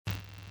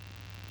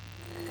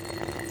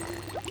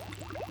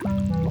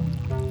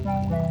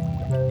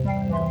Hey,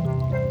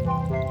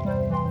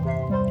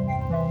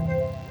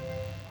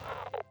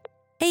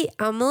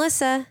 I'm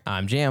Melissa.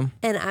 I'm Jam.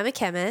 And I'm a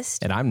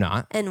chemist. And I'm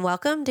not. And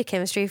welcome to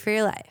Chemistry for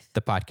Your Life.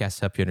 The podcast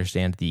to help you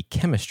understand the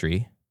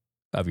chemistry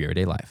of your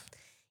everyday life.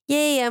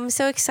 Yay, I'm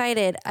so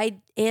excited.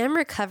 I am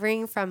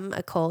recovering from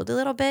a cold a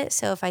little bit,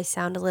 so if I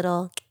sound a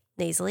little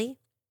nasally,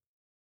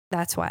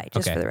 that's why,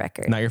 just for the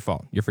record. Not your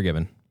fault. You're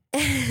forgiven.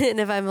 And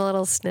if I'm a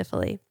little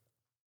sniffly.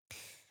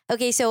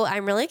 Okay, so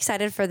I'm really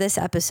excited for this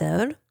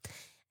episode.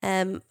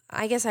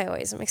 I guess I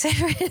always am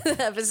excited for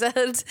the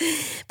episodes,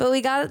 but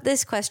we got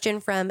this question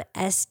from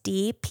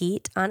SD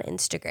Pete on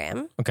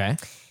Instagram. Okay.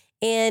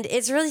 And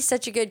it's really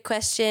such a good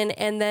question.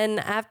 And then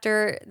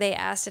after they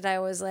asked it, I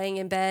was laying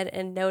in bed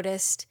and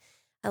noticed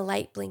a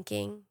light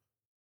blinking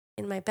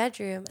in my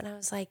bedroom. And I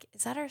was like,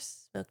 is that our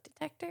smoke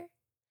detector?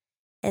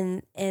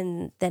 And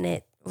then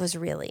it was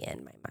really in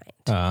my mind.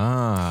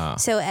 Ah.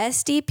 So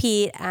SD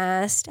Pete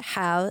asked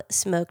how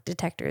smoke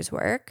detectors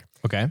work.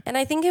 Okay. And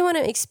I think I want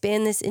to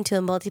expand this into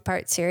a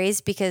multi-part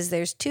series because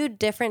there's two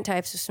different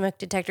types of smoke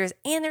detectors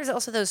and there's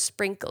also those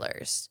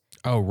sprinklers.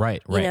 Oh,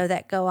 right. You know,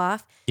 that go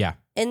off. Yeah.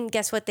 And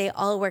guess what? They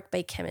all work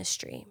by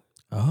chemistry.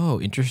 Oh,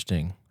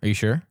 interesting. Are you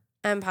sure?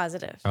 I'm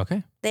positive.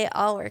 Okay. They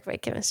all work by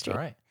chemistry. All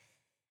right.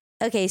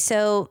 Okay,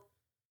 so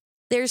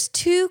there's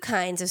two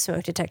kinds of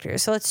smoke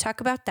detectors. So let's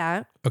talk about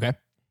that. Okay.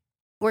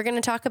 We're going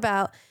to talk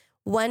about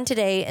one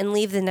today and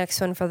leave the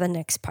next one for the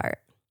next part.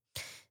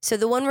 So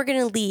the one we're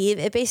going to leave,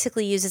 it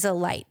basically uses a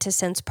light to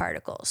sense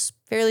particles.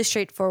 Fairly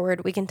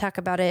straightforward. We can talk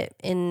about it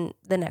in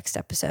the next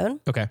episode.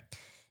 Okay.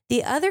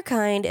 The other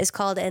kind is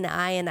called an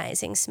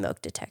ionizing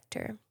smoke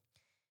detector.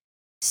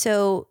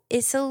 So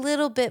it's a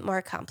little bit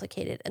more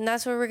complicated, and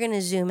that's where we're going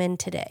to zoom in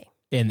today.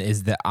 And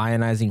is the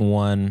ionizing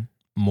one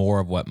more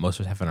of what most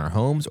of us have in our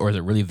homes, or does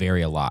it really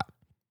vary a lot?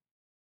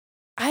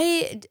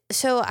 I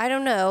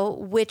don't know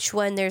which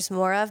one there's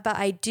more of, but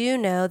I do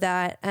know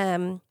that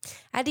I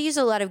had to use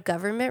a lot of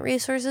government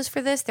resources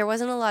for this. There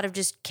wasn't a lot of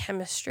just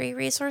chemistry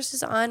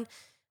resources on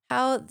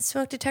how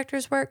smoke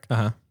detectors work.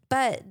 Uh-huh.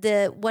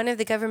 But one of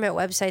the government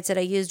websites that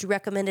I used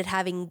recommended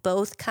having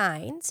both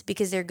kinds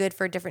because they're good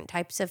for different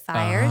types of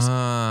fires.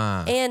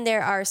 Ah. And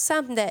there are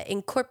some that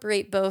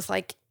incorporate both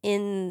like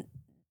in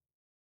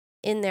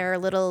their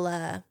little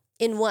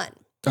in one.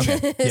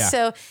 Okay. Yeah.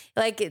 So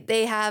like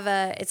they have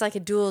it's like a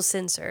dual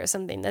sensor or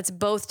something that's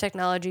both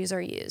technologies are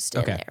used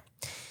in there.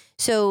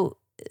 So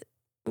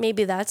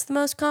maybe that's the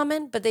most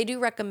common, but they do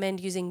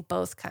recommend using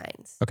both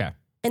kinds. Okay.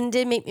 And it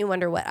did make me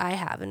wonder what I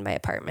have in my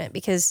apartment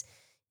because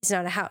it's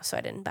not a house, so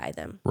I didn't buy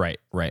them. Right.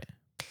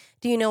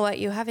 Do you know what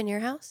you have in your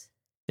house?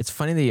 It's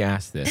funny that you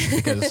asked this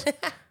because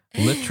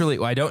literally,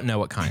 I don't know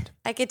what kind.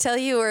 I could tell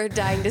you were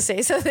dying to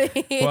say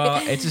something.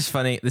 Well, it's just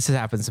funny. This has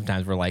happened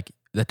sometimes where like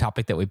the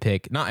topic that we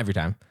pick, not every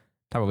time,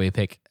 topic we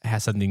pick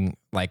has something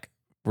like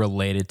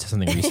related to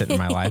something recent in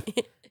my life.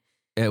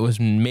 It was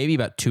maybe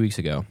about 2 weeks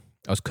ago.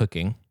 I was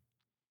cooking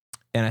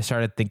and I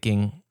started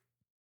thinking,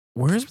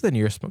 where's the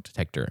nearest smoke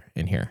detector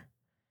in here?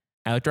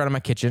 I looked around in my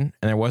kitchen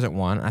and there wasn't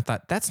one. I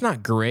thought, that's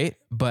not great,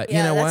 but you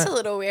know what? That's a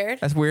little weird.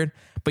 That's weird.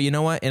 But you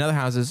know what? In other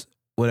houses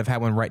would have had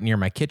one right near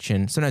my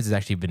kitchen. Sometimes it's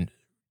actually been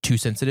too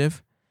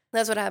sensitive.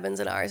 That's what happens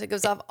in ours. It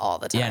goes off all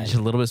the time. Yeah, just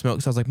a little bit of smoke.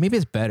 So I was like, maybe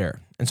it's better.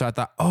 And so I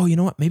thought, oh, you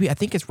know what? Maybe I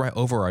think it's right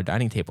over our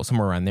dining table,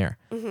 somewhere around there.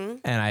 Mm-hmm.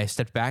 And I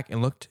stepped back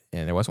and looked,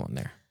 and there wasn't one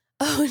there.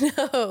 Oh,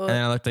 no. And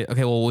then I looked like,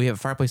 okay, well, we have a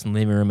fireplace in the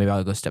living room. Maybe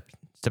I'll go step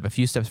a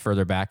few steps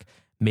further back.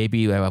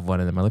 Maybe I have one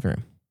in my living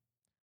room.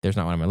 There's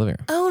not one in my living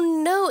room. Oh,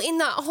 no. In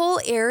that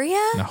whole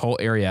area? In the whole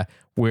area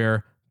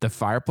where the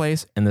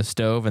fireplace and the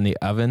stove and the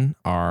oven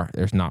are,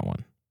 there's not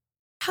one.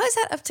 How is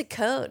that up to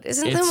code?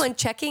 Isn't someone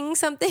checking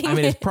something? I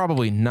mean, it's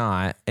probably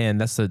not.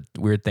 And that's the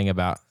weird thing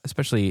about,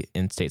 especially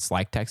in states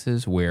like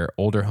Texas, where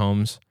older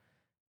homes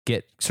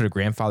get sort of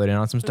grandfathered in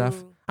on some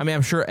stuff. I mean,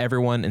 I'm sure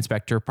everyone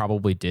inspector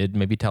probably did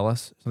maybe tell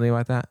us something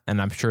like that.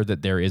 And I'm sure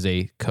that there is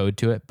a code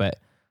to it, but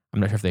I'm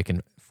not sure if they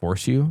can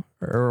force you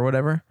or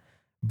whatever.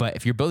 But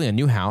if you're building a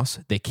new house,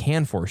 they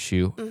can force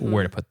you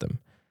where to put them.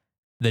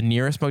 The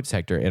nearest smoke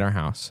detector in our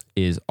house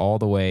is all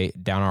the way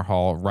down our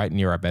hall, right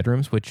near our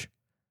bedrooms, which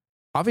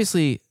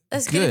obviously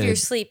that's good if you're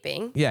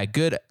sleeping. Yeah,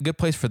 good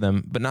place for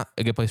them, but not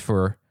a good place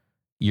for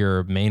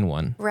your main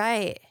one.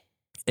 Right.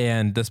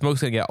 And the smoke's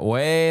gonna get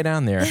way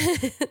down there,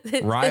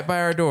 right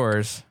by our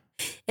doors.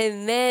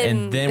 And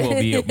then we'll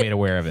be made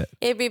aware of it.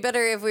 It'd be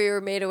better if we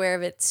were made aware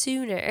of it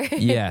sooner.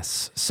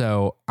 Yes.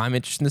 So I'm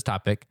interested in this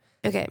topic.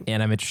 Okay.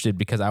 And I'm interested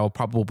because I will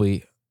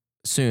probably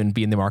soon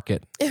be in the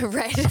market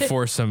right.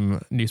 for some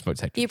new smoke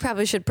detectors. You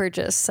probably should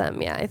purchase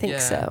some. Yeah, I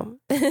think so.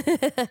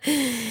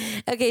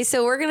 Okay,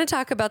 so we're going to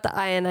talk about the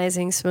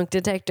ionizing smoke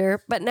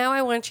detector, but now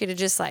I want you to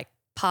just like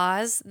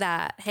pause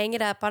that, hang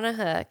it up on a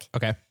hook.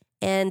 Okay.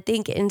 And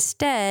think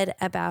instead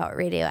about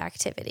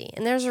radioactivity.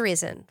 And there's a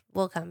reason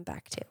we'll come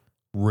back to.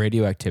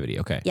 Radioactivity.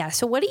 Okay. Yeah.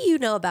 So what do you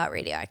know about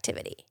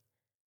radioactivity?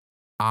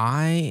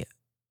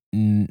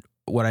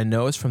 What I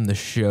know is from the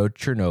show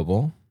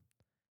Chernobyl.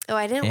 Oh,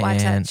 I didn't watch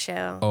that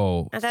show.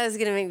 Oh, I thought it was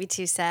going to make me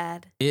too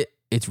sad.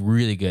 It's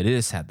really good. It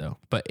is sad though,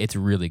 but it's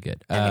really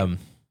good. Okay.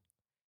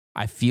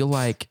 I feel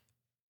like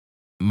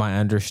my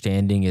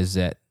understanding is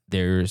that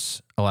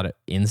there's a lot of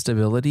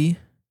instability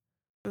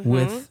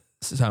with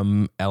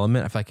some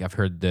element. I feel like I've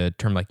heard the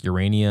term like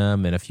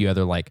uranium and a few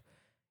other like,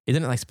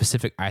 isn't it like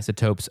specific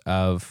isotopes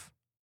of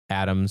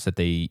atoms that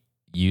they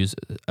use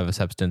of a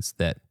substance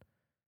that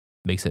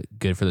makes it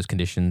good for those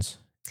conditions?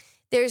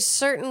 There's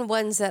certain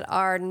ones that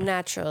are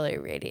naturally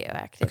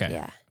radioactive. Okay.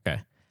 Yeah.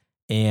 Okay.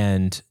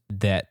 And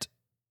that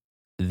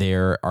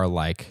there are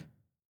like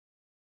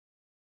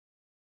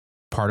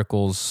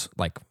particles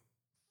like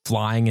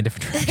flying in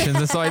different directions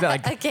and stuff like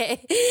that. Like,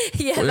 okay.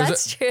 Yeah,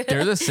 that's true.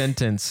 There's a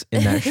sentence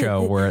in that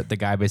show where the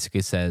guy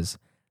basically says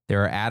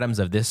there are atoms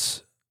of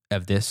this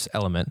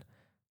element,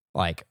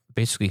 like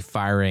basically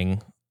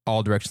firing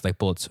all directions like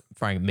bullets,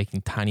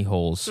 making tiny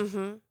holes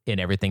in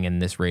everything in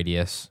this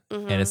radius.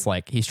 And it's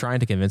like he's trying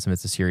to convince him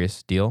it's a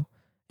serious deal.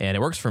 And it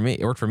works for me.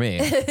 It worked for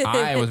me.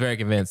 I was very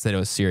convinced that it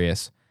was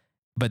serious.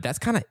 But that's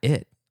kind of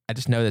it. I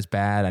just know that's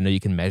bad. I know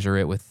you can measure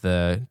it with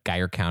the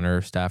Geiger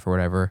counter stuff or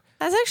whatever.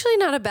 That's actually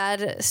not a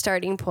bad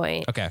starting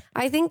point. Okay.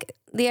 I think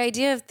the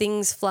idea of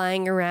things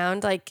flying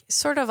around, like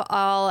sort of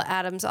all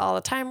atoms all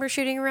the time are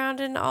shooting around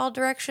in all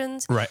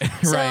directions. Right.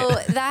 So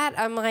right. that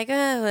I'm like,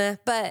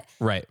 but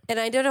right. And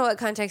I don't know what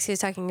context he was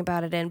talking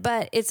about it in,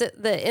 but it's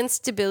the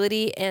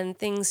instability and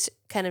things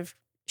kind of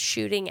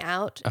shooting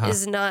out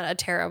is not a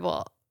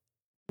terrible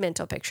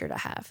mental picture to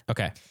have.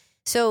 Okay.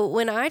 So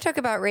when I talk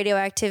about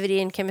radioactivity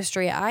in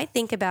chemistry, I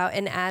think about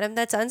an atom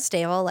that's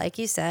unstable, like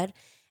you said,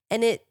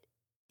 and it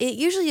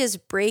usually is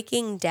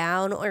breaking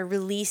down or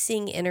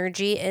releasing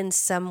energy in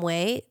some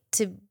way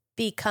to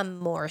become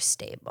more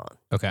stable.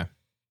 Okay.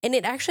 And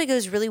it actually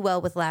goes really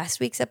well with last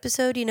week's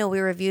episode. You know, we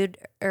reviewed,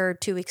 or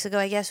 2 weeks ago,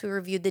 I guess, we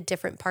reviewed the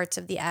different parts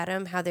of the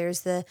atom, how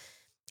there's a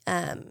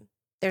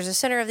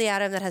center of the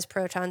atom that has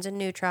protons and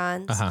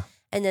neutrons,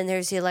 and then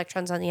there's the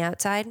electrons on the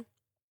outside.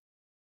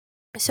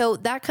 So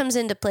that comes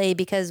into play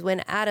because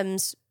when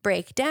atoms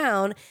break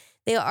down,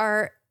 they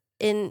are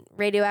in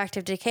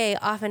radioactive decay.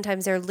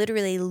 Oftentimes they're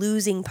literally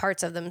losing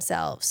parts of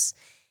themselves.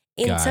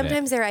 And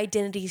sometimes their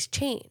identities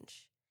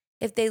change.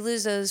 If they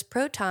lose those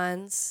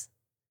protons,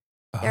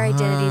 their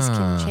identities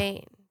can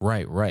change.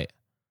 Right, right.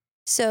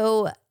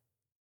 So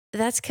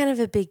that's kind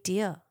of a big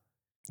deal.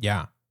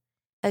 Yeah.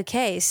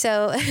 Okay,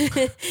 so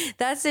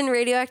that's in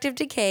radioactive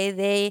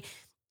decay.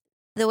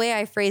 The way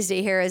I phrased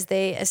it here is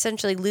they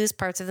essentially lose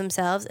parts of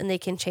themselves and they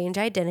can change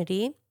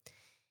identity.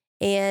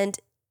 And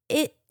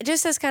it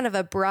just as kind of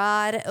a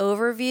broad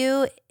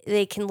overview,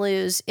 they can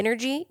lose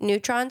energy,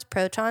 neutrons,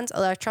 protons,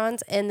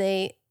 electrons, and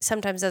they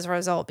sometimes as a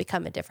result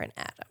become a different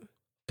atom.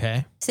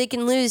 Okay. So they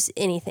can lose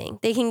anything.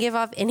 They can give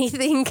off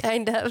anything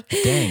kind of.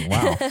 Dang,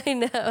 wow. I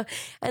know.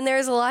 And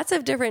there's lots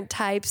of different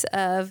types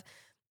of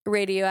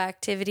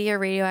radioactivity or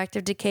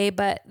radioactive decay,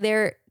 but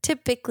they're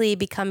typically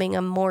becoming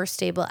a more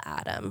stable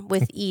atom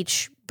with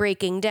each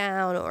breaking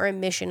down or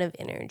emission of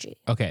energy.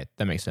 Okay,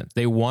 that makes sense.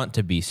 They want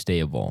to be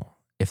stable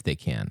if they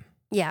can.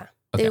 Yeah.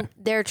 Okay.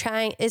 They're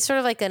trying, it's sort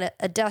of like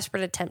a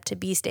desperate attempt to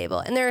be stable.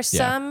 And there are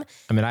some...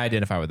 I mean, I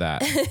identify with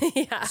that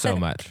yeah. so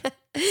much.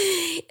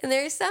 And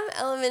there are some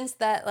elements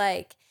that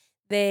like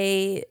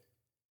they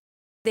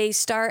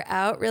start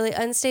out really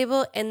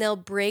unstable and they'll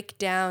break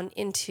down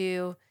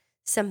into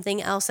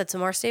something else that's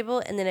more stable,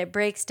 and then it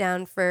breaks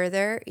down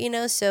further, you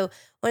know? So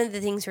one of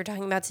the things we're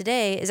talking about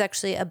today is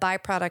actually a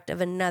byproduct of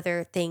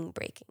another thing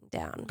breaking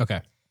down.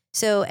 Okay.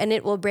 So, and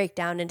it will break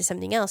down into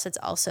something else that's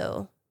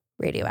also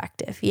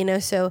radioactive, you know?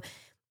 So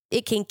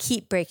it can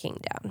keep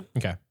breaking down.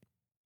 Okay.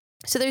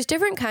 So there's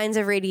different kinds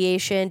of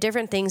radiation,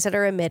 different things that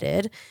are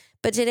emitted,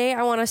 but today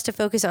I want us to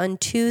focus on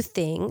 2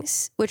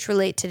 things which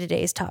relate to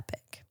today's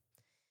topic.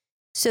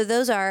 So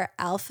those are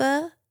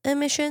alpha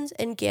emissions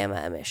and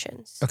gamma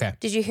emissions. Okay.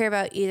 Did you hear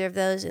about either of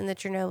those in the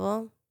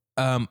Chernobyl?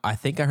 I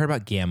think I heard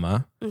about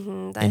gamma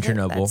in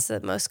Chernobyl. That's the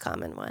most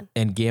common one.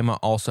 And gamma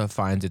also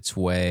finds its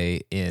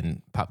way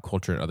in pop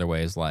culture in other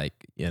ways, like,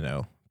 you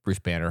know, Bruce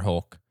Banner,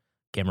 Hulk.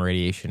 Gamma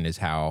radiation is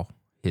how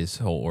his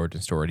whole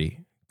origin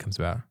story comes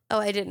about. Oh,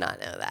 I did not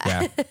know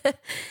that. Yeah.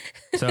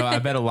 So I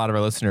bet a lot of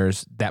our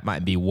listeners, that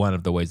might be one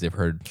of the ways they've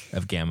heard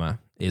of gamma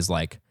is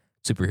like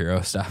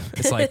superhero stuff.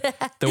 It's like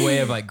the way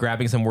of like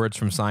grabbing some words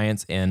from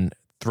science and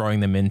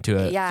throwing them into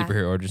a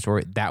superhero origin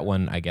story. That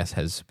one, I guess,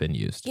 has been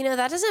used. You know,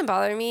 that doesn't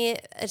bother me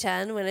a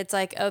ton when it's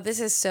like, oh,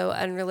 this is so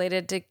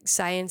unrelated to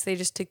science. They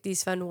just took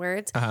these fun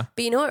words. But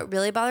you know what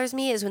really bothers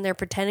me is when they're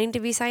pretending to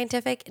be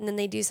scientific and then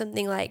they do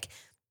something like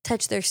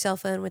touch their cell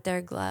phone with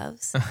their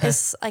gloves.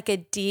 It's like a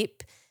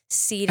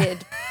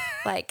deep-seated,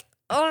 like,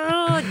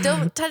 oh,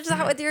 don't touch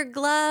that with your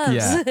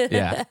gloves.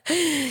 Yeah.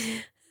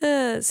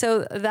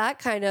 So that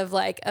kind of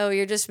like, oh,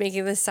 you're just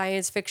making this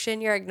science fiction.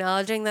 You're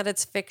acknowledging that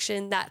it's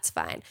fiction. That's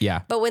fine.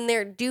 Yeah. But when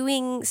they're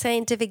doing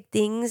scientific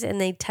things and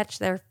they touch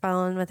their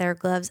phone with their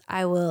gloves,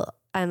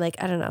 I'm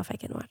like, I don't know if I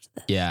can watch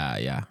this.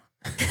 Yeah.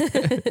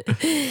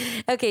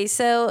 Okay.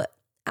 So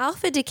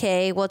alpha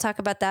decay, we'll talk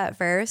about that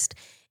first,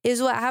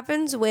 is what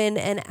happens when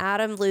an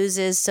atom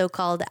loses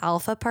so-called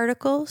alpha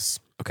particles.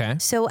 Okay.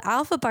 So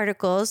alpha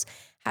particles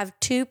have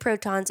 2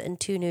 protons and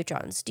 2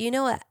 neutrons. Do you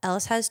know what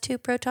else has 2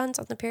 protons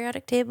on the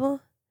periodic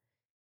table?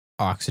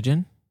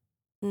 Oxygen?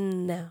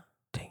 No.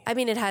 Dang it. I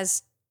mean, it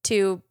has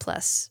 2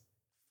 plus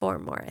 4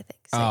 more, I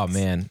think. 6. Oh,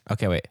 man.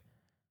 Okay, wait.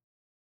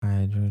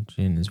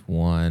 Hydrogen is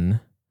 1.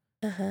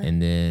 Uh-huh.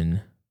 And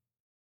then,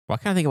 well,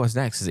 I kind of think it was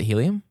next. Is it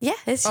helium? Yeah,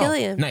 it's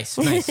helium. Nice.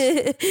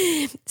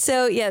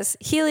 So, yes,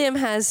 helium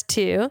has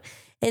 2.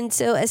 And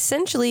so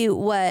essentially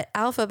what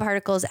alpha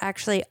particles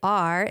actually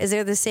are is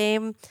they're the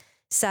same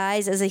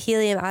size as a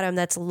helium atom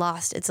that's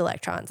lost its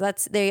electrons.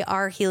 They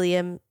are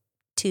helium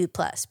 2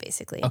 plus,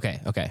 basically. Okay.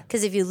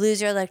 Because if you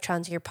lose your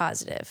electrons, you're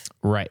positive.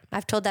 Right.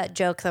 I've told that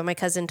joke that my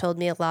cousin told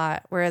me a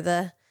lot, where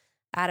the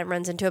atom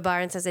runs into a bar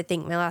and says, I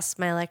think I lost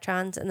my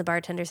electrons. And the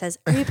bartender says,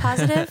 are you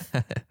positive?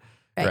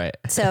 Right.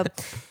 So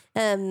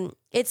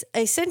it's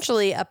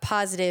essentially a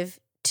positive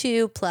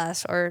 2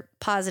 plus or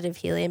positive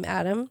helium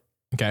atom.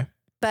 Okay.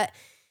 But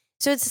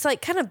so it's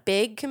like kind of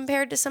big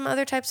compared to some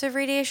other types of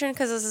radiation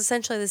because it's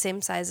essentially the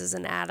same size as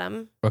an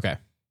atom. Okay.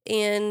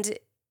 And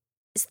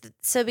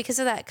so because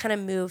of that, kind of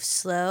moves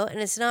slow,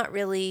 and it's not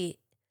really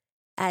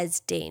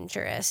as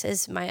dangerous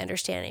is my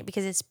understanding,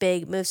 because it's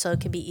big, moves slow,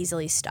 can be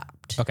easily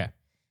stopped. Okay.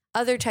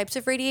 Other types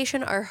of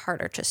radiation are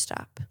harder to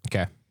stop.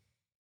 Okay.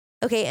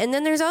 Okay, and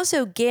then there's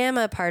also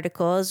gamma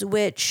particles,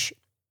 which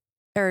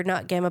are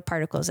not gamma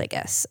particles, I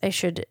guess. I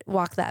should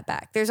walk that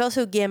back. There's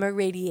also gamma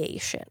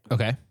radiation.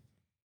 Okay.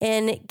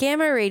 And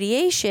gamma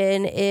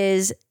radiation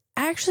is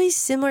actually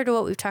similar to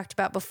what we've talked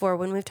about before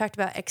when we've talked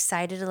about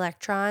excited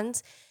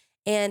electrons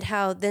and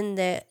how then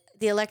the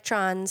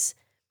electrons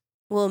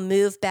will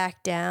move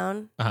back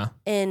down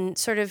and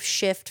sort of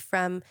shift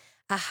from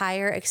a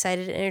higher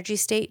excited energy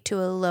state to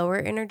a lower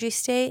energy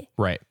state.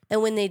 Right.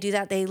 And when they do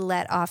that, they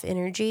let off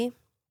energy.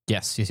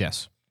 Yes.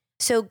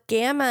 So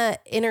gamma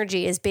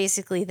energy is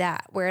basically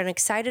that, where an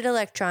excited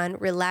electron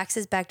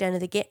relaxes back down to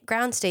the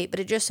ground state, but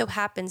it just so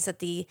happens that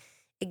the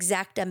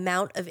exact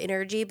amount of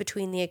energy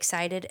between the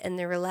excited and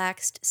the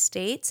relaxed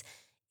states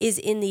is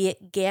in the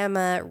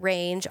gamma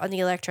range on the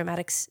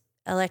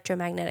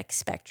electromagnetic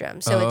spectrum.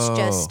 So it's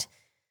just,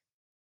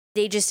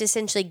 they just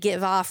essentially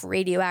give off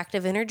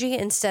radioactive energy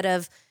instead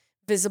of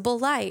visible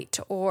light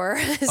or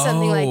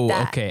something like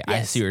that. Okay.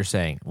 Yes. I see what you're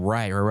saying.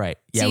 Right.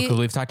 Yeah, So because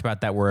we've talked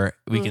about that where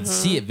we can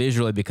see it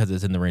visually because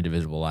it's in the range of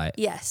visible light.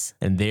 Yes.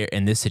 And there,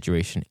 in this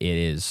situation, it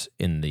is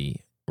in the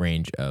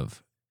range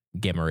of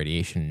gamma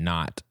radiation,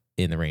 not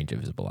in the range of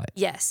visible light.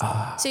 Yes.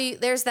 So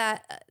there's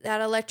that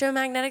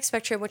electromagnetic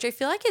spectrum, which I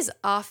feel like is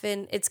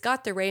often, it's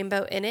got the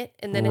rainbow in it.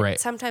 And then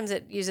sometimes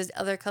it uses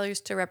other colors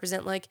to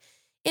represent like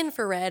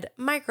infrared,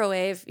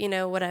 microwave,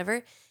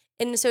 whatever.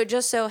 And so it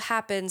just so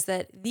happens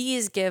that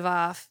these they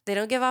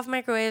don't give off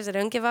microwaves, they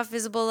don't give off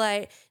visible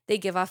light, they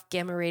give off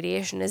gamma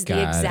radiation as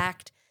the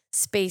exact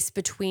space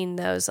between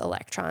those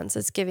electrons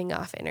that's giving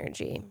off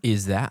energy.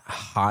 Is that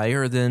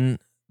higher than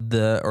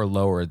or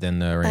lower than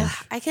the range?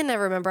 I can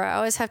never remember. I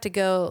always have to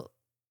go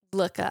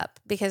look up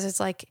because it's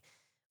like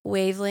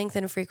wavelength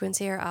and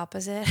frequency are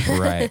opposite.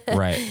 Right.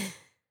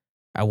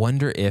 I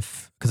wonder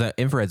if, because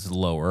infrared's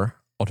lower,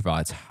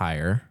 ultraviolet's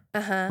higher.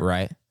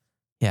 Right?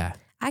 Yeah.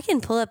 I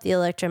can pull up the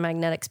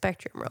electromagnetic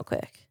spectrum real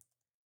quick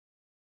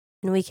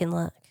and we can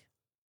look.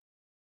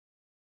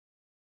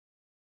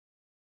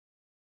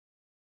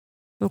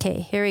 Okay,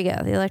 here we go.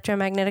 The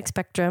electromagnetic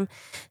spectrum.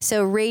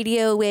 So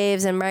radio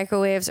waves and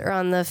microwaves are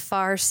on the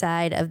far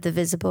side of the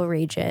visible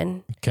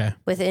region. Okay.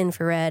 With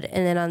infrared.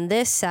 And then on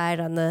this side,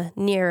 on the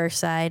nearer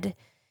side,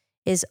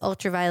 is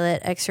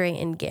ultraviolet, X-ray,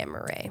 and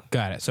gamma ray.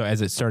 Got it. So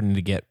as it's starting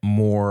to get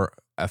more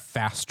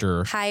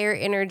faster, higher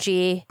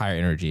energy,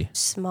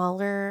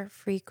 smaller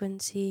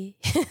frequency,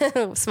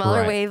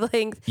 smaller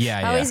wavelength. Yeah.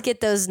 I always get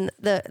those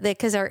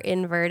because they're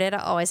inverted. I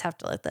always have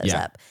to look those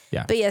up.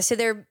 Yeah. But yeah, so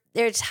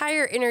there's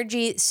higher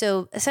energy.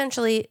 So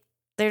essentially,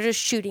 they're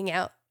just shooting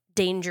out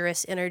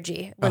dangerous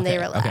energy when they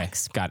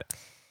relax. Okay. Got it.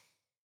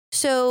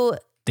 So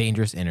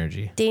dangerous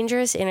energy,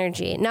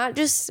 not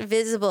just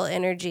visible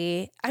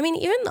energy. I mean,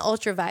 even the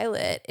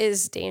ultraviolet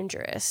is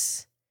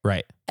dangerous.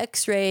 Right.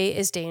 X-ray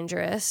is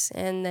dangerous,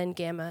 and then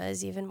gamma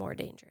is even more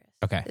dangerous.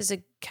 Okay. Is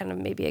a kind of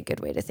maybe a good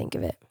way to think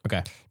of it.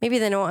 Okay. Maybe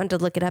then I want to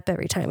look it up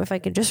every time if I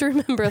could just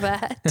remember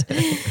that.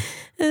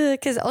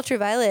 Because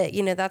ultraviolet,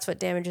 that's what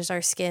damages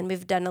our skin.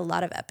 We've done a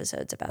lot of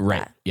episodes about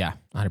that. Yeah,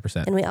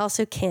 100%. And we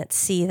also can't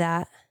see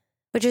that,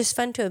 which is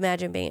fun to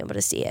imagine being able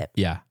to see it.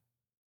 Yeah.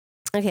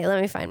 Okay,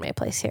 let me find my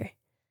place here.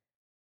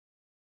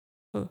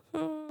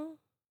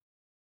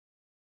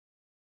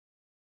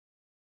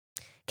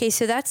 Okay,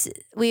 so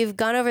we've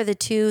gone over the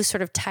 2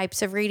 sort of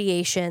types of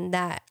radiation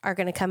that are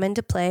going to come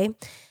into play.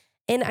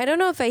 And I don't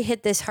know if I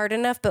hit this hard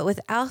enough, but with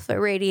alpha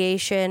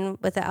radiation,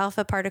 with the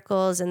alpha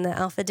particles and the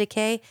alpha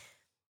decay,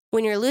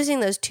 when you're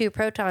losing those 2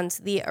 protons,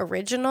 the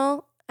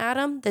original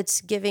atom that's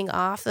giving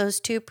off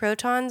those 2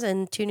 protons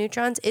and 2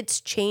 neutrons,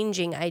 it's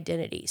changing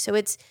identity. So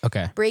it's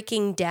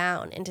breaking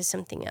down into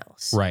something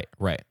else. Right.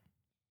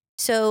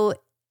 So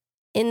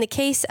in the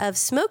case of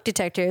smoke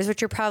detectors,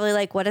 which you're probably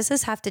like, what does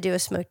this have to do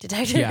with smoke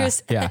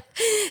detectors? Yeah.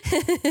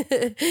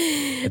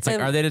 It's like,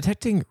 are they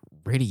detecting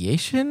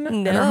radiation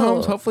in our No.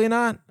 homes? Hopefully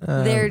not.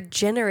 They're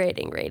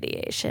generating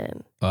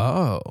radiation.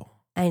 Oh.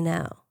 I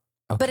know.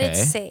 Okay. But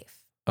it's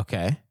safe.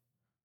 Okay.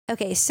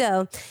 Okay,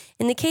 so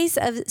in the case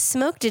of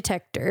smoke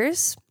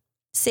detectors,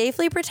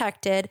 safely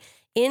protected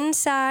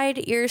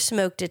inside your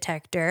smoke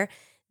detector,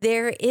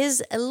 there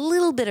is a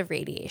little bit of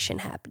radiation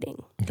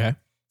happening. Okay.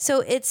 So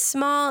it's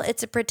small,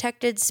 it's a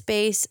protected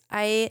space.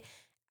 I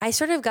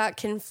sort of got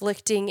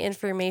conflicting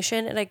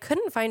information and I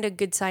couldn't find a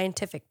good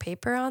scientific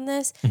paper on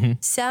this. Mm-hmm.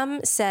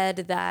 Some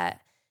said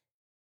that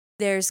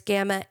there's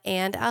gamma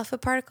and alpha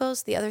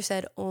particles. The other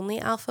said only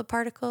alpha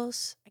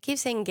particles. I keep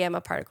saying gamma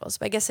particles,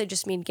 but I guess I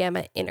just mean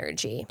gamma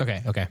energy.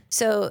 Okay. Okay.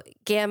 So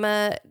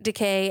gamma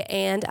decay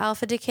and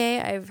alpha decay,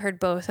 I've heard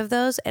both of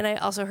those. And I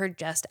also heard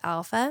just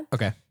alpha.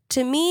 Okay.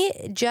 To me,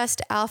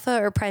 just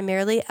alpha or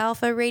primarily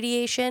alpha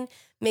radiation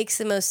makes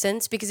the most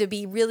sense because it'd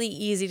be really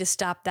easy to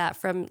stop that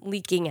from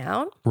leaking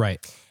out. Right.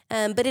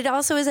 But it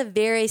also is a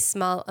very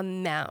small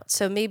amount.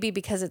 So maybe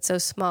because it's so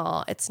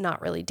small, it's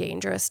not really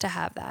dangerous to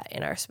have that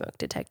in our smoke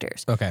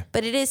detectors. Okay.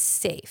 But it is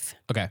safe.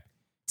 Okay.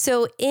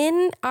 So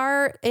in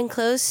our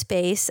enclosed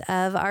space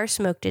of our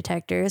smoke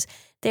detectors,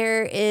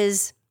 there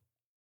is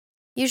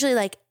usually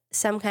like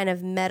some kind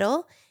of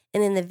metal.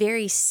 And in the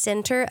very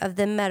center of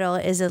the metal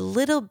is a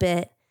little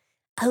bit,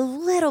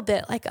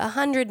 like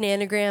 100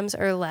 nanograms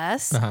or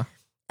less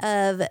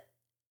of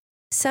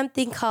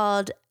something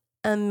called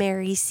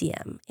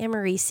americium.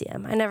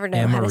 I never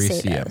know how to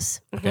say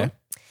those. Okay.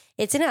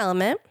 It's an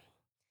element,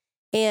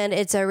 and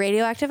it's a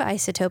radioactive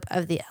isotope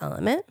of the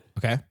element.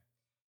 Okay.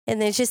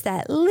 And there's just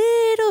that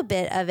little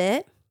bit of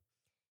it.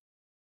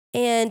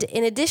 And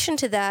in addition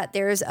to that,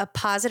 there's a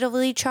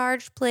positively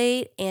charged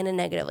plate and a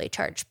negatively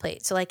charged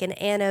plate. So like an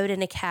anode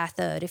and a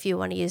cathode, if you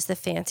want to use the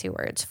fancy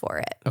words for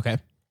it. Okay.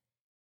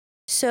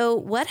 So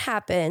what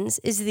happens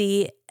is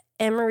the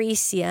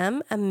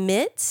americium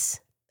emits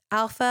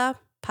alpha,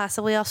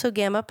 possibly also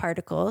gamma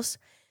particles.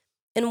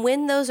 And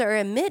when those are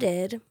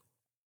emitted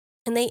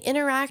and they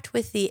interact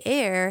with the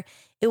air,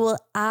 it will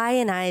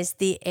ionize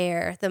the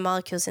air, the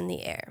molecules in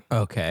the air.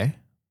 Okay.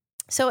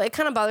 So it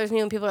kind of bothers me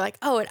when people are like,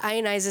 oh, it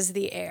ionizes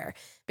the air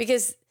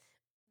because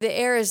the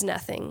air is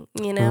nothing,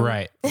 you know?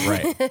 Right.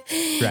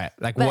 Right.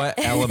 Like what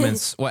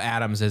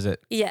atoms is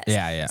it? Yes.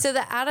 Yeah. So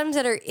the atoms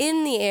that are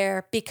in the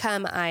air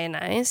become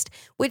ionized,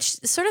 which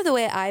sort of the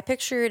way I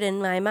picture it in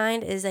my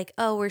mind is like,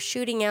 oh, we're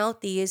shooting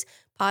out these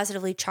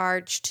positively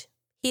charged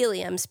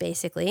heliums,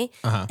 basically,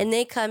 and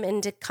they come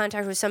into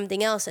contact with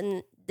something else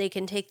and they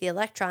can take the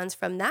electrons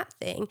from that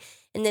thing.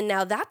 And then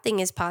now that thing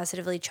is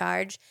positively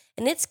charged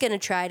and it's going to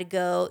try to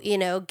go,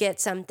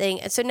 get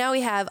something. And so now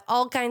we have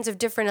all kinds of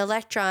different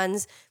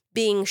electrons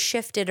being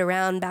shifted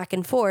around back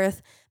and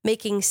forth,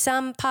 making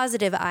some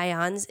positive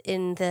ions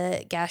in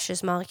the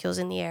gaseous molecules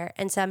in the air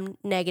and some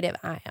negative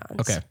ions.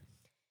 Okay.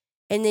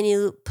 And then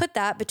you put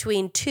that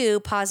between two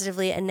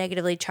positively and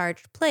negatively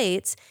charged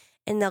plates,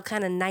 and they'll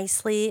kind of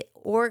nicely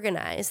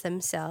organize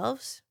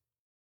themselves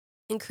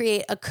and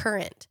create a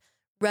current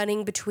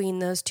running between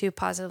those two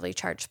positively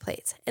charged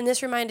plates. And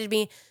this reminded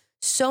me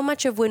so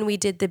much of when we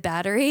did the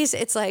batteries.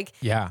 It's like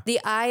the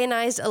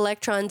ionized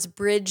electrons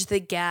bridge the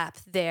gap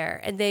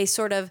there, and they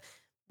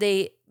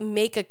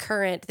make a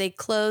current. They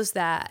close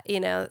that,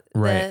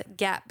 the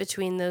gap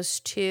between those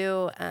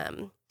two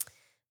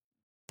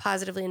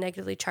positively and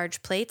negatively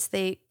charged plates.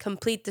 They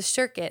complete the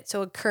circuit.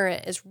 So a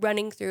current is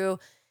running through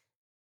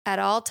at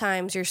all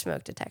times your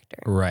smoke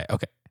detector. Right.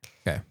 Okay.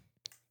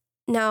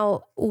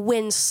 Now,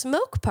 when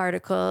smoke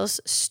particles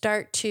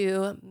start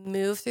to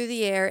move through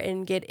the air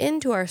and get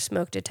into our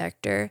smoke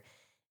detector,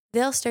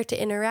 they'll start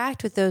to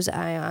interact with those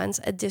ions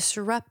and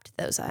disrupt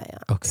those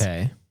ions.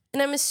 Okay.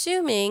 And I'm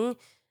assuming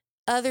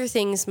other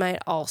things might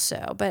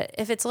also, but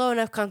if it's low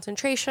enough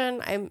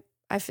concentration,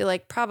 I feel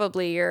like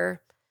probably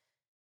your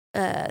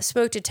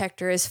smoke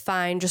detector is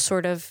fine, just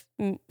sort of,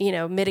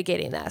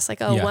 mitigating that. It's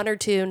like, one or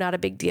two, not a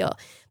big deal.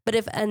 But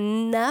if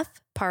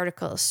enough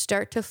particles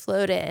start to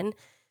float in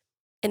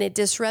and it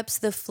disrupts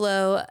the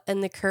flow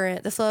and the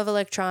current, the flow of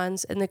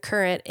electrons and the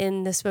current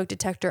in the smoke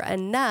detector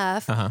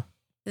enough,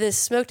 the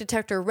smoke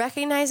detector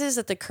recognizes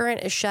that the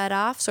current is shut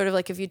off, sort of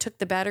like if you took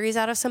the batteries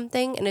out of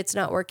something and it's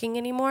not working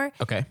anymore.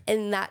 Okay.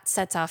 And that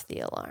sets off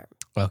the alarm.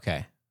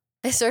 Okay.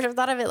 I sort of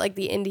thought of it like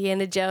the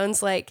Indiana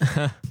Jones, like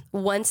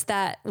once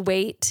that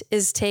weight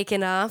is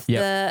taken off,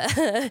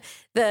 the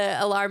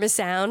alarm is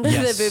sound,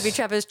 the booby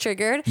trap is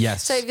triggered.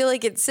 Yes. So I feel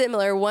like it's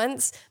similar.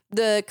 Once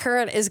the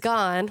current is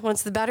gone,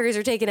 once the batteries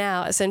are taken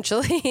out,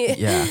 essentially,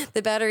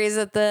 the batteries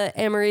that the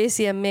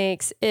americium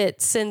makes,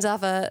 it sends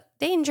off a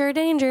danger,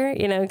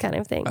 kind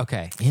of thing.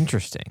 Okay.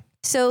 Interesting.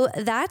 So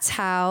that's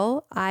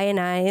how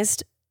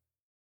the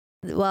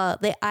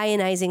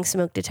ionizing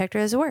smoke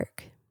detectors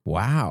work.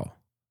 Wow.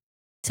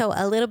 So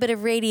a little bit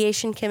of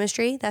radiation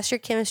chemistry, that's your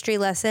chemistry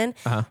lesson,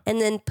 and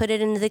then put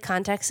it into the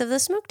context of the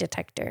smoke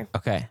detector.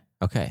 Okay.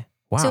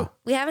 Wow. So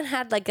we haven't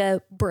had like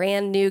a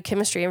brand new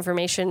chemistry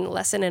information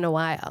lesson in a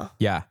while.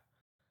 Yeah.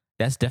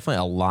 That's definitely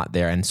a lot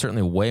there, and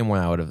certainly way more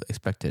than I would have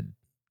expected.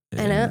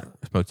 I know.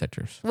 Smoke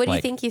detectors. What do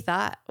you think you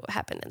thought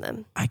happened in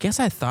them? I guess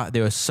I thought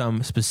there was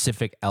some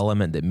specific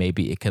element that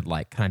maybe it could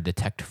like kind of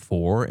detect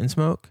for in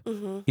smoke,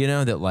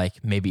 that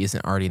like maybe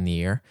isn't already in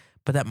the air,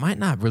 but that might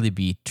not really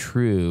be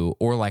true.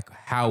 Or like,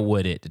 how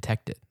would it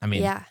detect it? I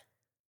mean,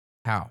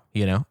 how,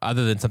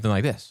 other than something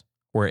like this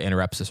where it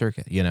interrupts the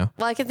circuit, Well,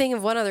 I can think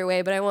of one other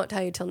way, but I won't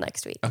tell you till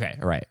next week. Okay.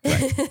 Right.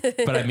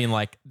 But I mean,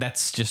 like,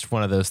 that's just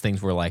one of those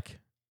things where like,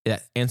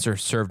 that answer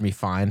served me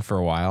fine for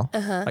a while.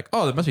 Like,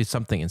 oh, there must be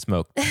something in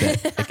smoke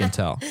that I can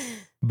tell.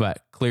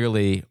 But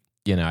clearly,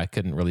 I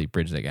couldn't really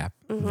bridge the gap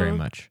very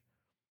much.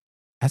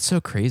 That's so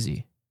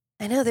crazy.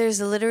 I know there's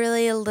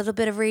literally a little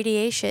bit of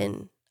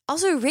radiation.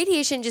 Also,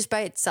 radiation just by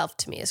itself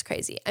to me is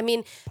crazy. I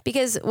mean,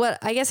 because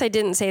I guess I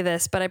didn't say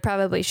this, but I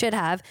probably should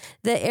have.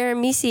 The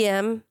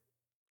Americium,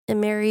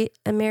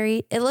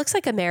 it looks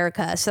like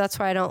America, so that's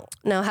why I don't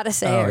know how to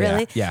say it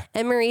really. Yeah.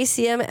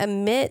 Americium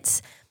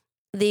emits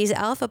these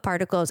alpha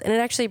particles, and it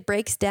actually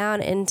breaks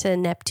down into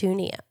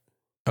neptunium.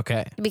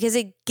 Okay. Because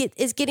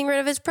it's getting rid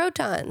of its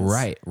protons.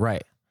 Right.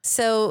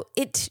 So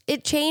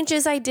it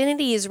changes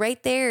identities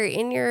right there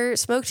in your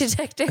smoke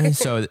detector. And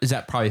so is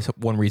that probably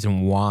one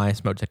reason why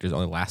smoke detectors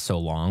only last so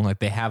long? Like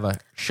they have a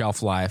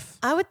shelf life.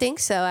 I would think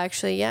so,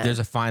 actually, yeah. There's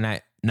a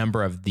finite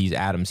number of these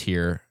atoms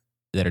here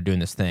that are doing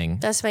this thing.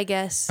 That's my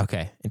guess.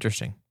 Okay,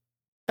 interesting.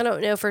 I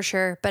don't know for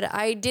sure, but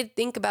I did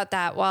think about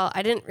that while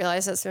I didn't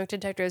realize that smoke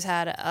detectors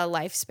had a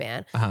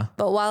lifespan.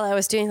 But while I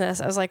was doing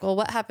this, I was like, well,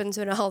 what happens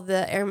when all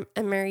the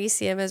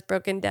americium is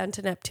broken down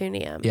to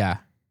neptunium? Yeah.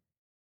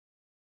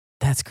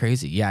 That's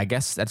crazy. Yeah, I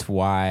guess that's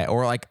why.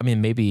 Or like, I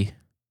mean, maybe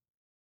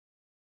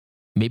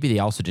they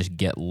also just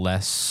get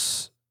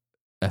less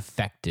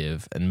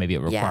effective and maybe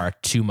it require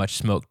too much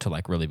smoke to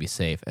like really be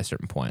safe at a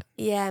certain point.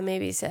 Yeah,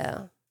 maybe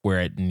so. Where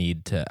it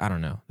need to, I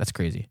don't know. That's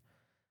crazy.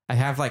 I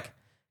have like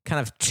kind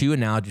of two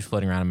analogies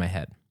floating around in my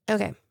head.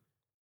 Okay.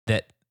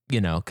 That,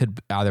 could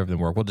either of them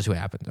work. We'll just see what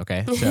happens.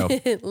 Okay. So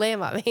lay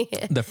them on me.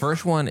 The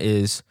first one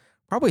is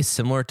probably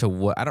similar to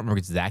what, I don't remember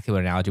exactly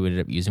what analogy we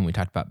ended up using when we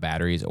talked about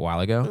batteries a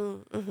while ago.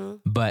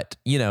 But,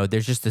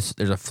 there's just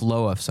there's a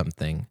flow of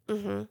something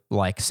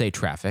like say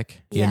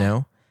traffic,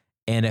 and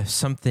if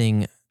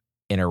something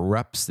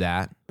interrupts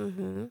that,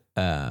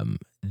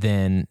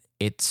 then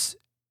it's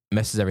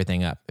messes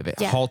everything up. If it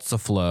halts the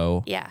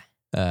flow,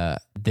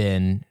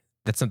 then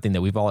that's something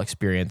that we've all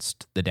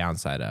experienced the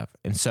downside of.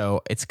 And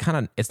so it's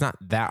not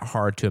that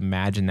hard to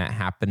imagine that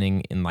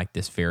happening in like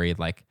this very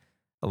like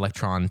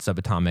electron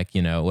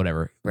subatomic,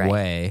 whatever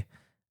way,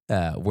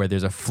 where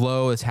there's a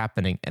flow is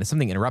happening and if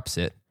something interrupts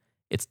it,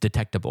 it's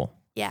detectable.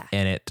 Yeah.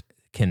 And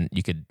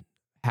you could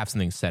have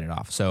something set it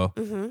off. So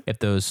if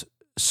those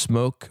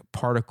smoke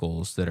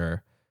particles that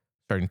are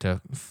starting to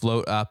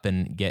float up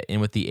and get in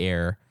with the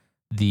air,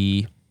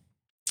 the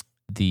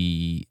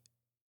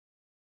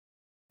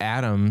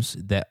atoms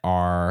that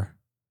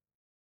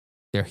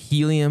they're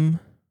helium.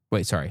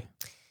 Wait, sorry.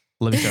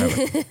 Let me start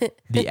over.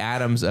 The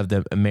atoms of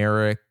the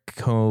Americium.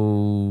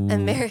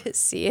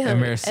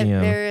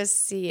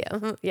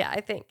 Yeah,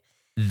 I think.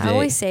 I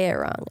always say it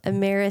wrong.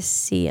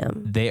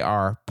 Americium. They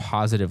are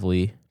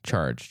positively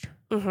charged.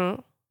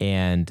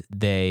 And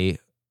they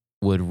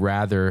would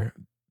rather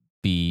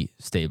be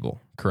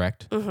stable,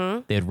 correct?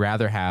 They'd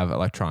rather have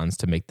electrons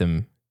to make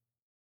them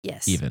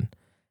even.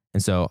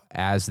 And so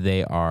as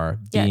they are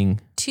being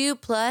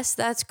 2+,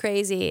 that's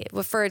crazy.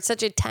 For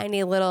such a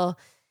tiny little,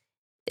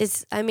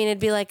 it'd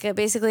be like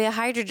basically a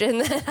hydrogen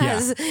that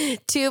has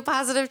 2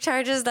 positive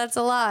charges. That's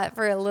a lot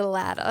for a little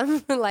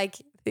atom like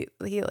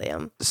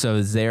helium. So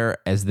as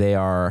they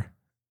are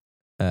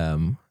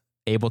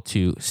able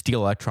to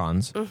steal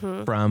electrons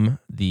from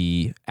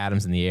the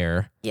atoms in the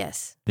air,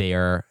 they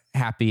are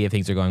happy if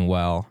things are going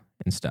well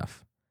and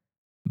stuff.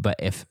 But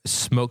if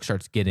smoke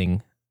starts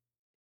getting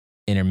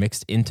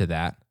intermixed into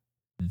that,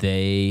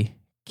 they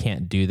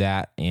can't do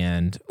that.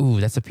 And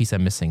that's a piece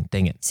I'm missing.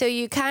 Dang it. So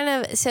you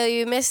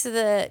miss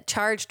the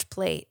charged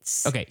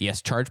plates. Okay.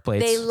 Yes. Charged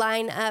plates. They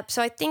line up.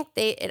 So I think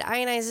it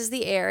ionizes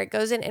the air. It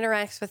goes and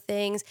interacts with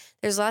things.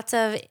 There's lots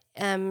of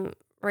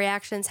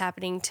reactions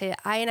happening to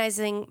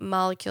ionizing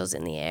molecules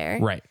in the air.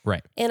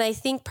 Right. And I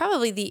think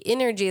probably the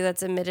energy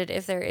that's emitted,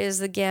 if there is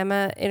the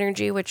gamma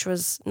energy, which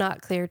was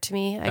not clear to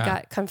me, I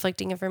got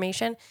conflicting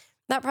information.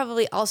 That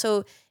probably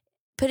also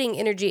putting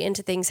energy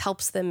into things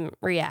helps them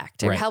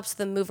react or helps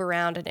them move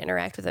around and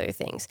interact with other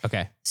things.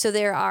 Okay. So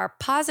there are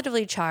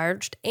positively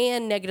charged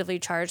and negatively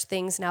charged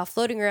things now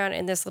floating around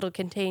in this little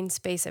contained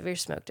space of your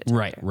smoke detector.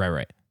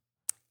 Right.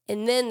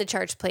 And then the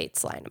charged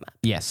plates line them up.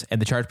 Yes.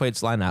 And the charged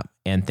plates line up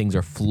and things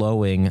are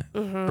flowing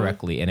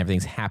correctly and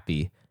everything's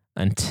happy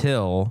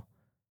until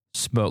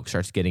smoke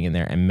starts getting in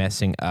there and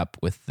messing up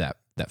with that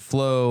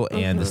flow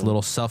and this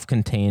little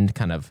self-contained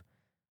kind of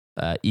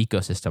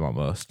ecosystem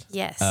almost.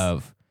 Yes.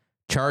 Of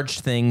charged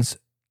things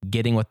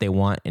getting what they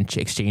want and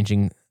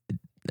exchanging,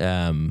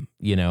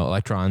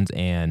 electrons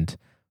and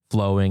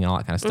flowing and all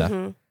that kind of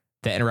stuff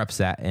that interrupts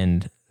that.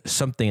 And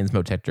something in the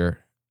smoke detector,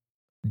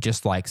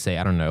 just like say,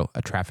 I don't know,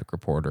 a traffic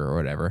reporter or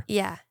whatever,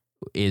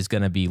 is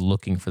going to be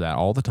looking for that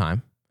all the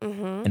time.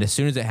 And as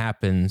soon as it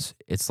happens,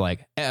 it's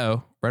like,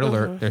 red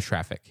alert, there's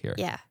traffic here.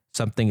 Yeah.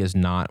 Something is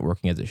not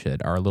working as it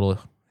should. Our little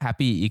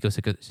happy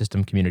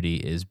ecosystem community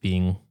is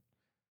being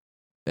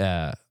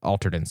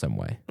altered in some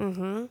way.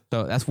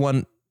 So that's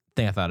one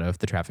thing I thought of,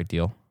 the traffic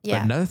deal. Yeah.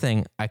 But another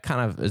thing I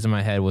kind of is in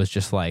my head was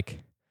just like,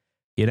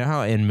 you know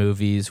how in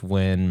movies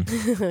when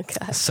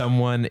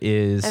someone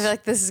is, I feel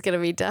like this is gonna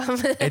be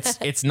dumb.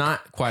 it's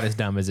not quite as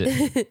dumb as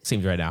it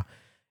seems right now.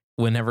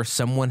 Whenever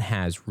someone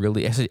has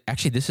really,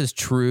 actually this is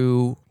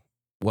true.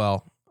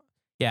 Well,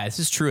 yeah, this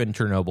is true in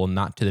Chernobyl,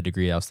 not to the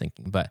degree I was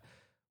thinking, but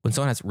when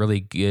someone has really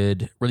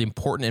good, really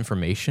important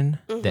information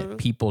that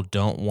people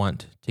don't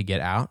want to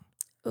get out,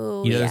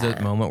 Ooh, there's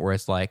a moment where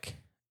it's like,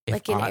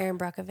 like in Aaron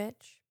Brockovich.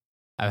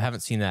 I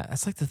haven't seen that.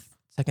 That's like the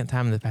second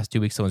time in the past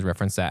 2 weeks someone's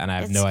referenced that, and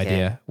I have no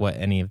idea what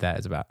any of that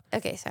is about.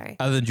 Okay, sorry.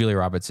 Other than Julia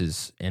Roberts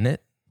is in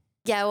it.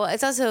 Yeah, well,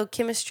 it's also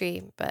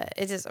chemistry, but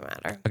it doesn't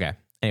matter. Okay.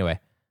 Anyway,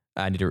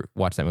 I need to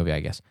watch that movie, I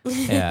guess,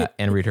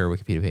 and read her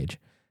Wikipedia page.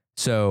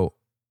 So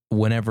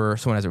whenever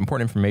someone has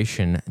important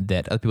information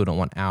that other people don't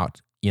want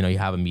out, you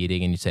have a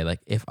meeting and you say, like,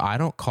 if I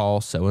don't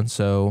call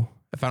so-and-so,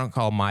 if I don't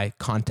call my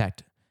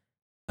contact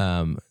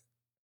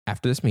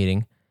after this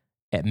meeting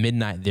at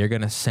midnight, they're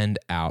going to send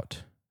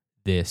out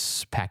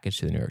this package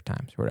to the New York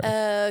Times or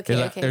whatever.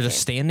 There's a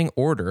standing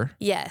order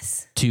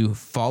to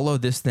follow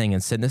this thing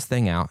and send this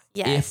thing out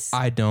if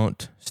I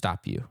don't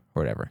stop you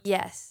or whatever.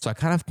 Yes. So I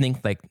kind of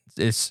think like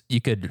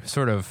you could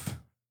sort of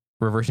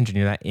reverse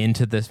engineer that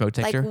into the smoke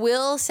detector. Like,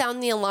 we'll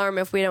sound the alarm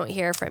if we don't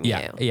hear from you.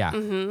 Yeah.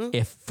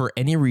 If for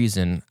any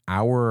reason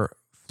our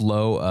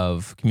flow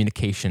of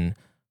communication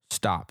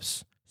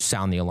stops,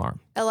 sound the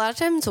alarm. A lot of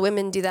times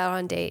women do that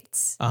on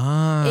dates.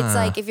 It's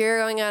like if you're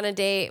going on a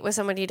date with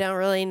somebody you don't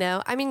really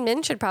know. I mean,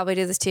 men should probably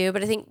do this too,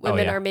 but I think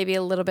women are maybe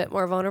a little bit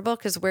more vulnerable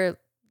because we're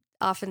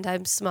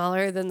oftentimes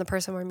smaller than the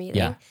person we're meeting.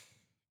 Yeah.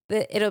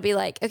 But it'll be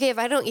like, okay, if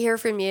I don't hear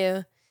from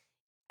you,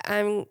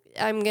 I'm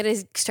gonna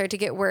start to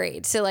get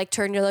worried. So like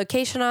turn your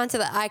location on so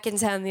that I can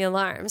sound the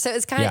alarm. So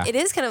it's kind of it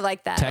is kind of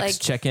like that. Text, like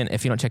check in.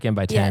 If you don't check in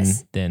by 10,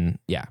 then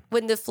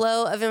when the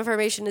flow of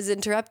information is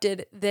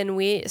interrupted, then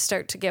we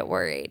start to get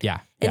worried. Yeah.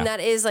 And that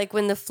is like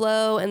when the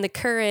flow and the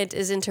current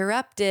is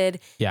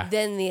interrupted,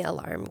 then the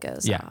alarm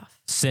goes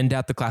off. Send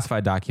out the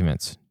classified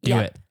documents. Do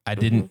it. I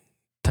didn't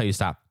tell you to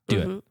stop. Do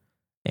it.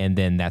 And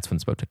then that's when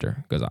the smoke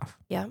detector goes off.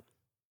 Yeah.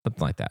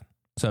 Something like that.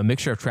 So a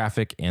mixture of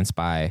traffic and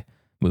spy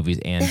movies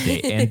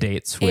and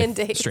dates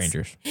with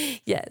strangers.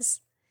 Yes.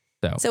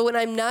 So when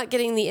I'm not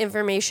getting the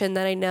information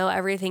that I know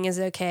everything is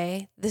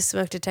okay, the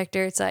smoke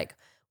detector, it's like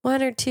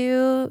 1 or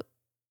 2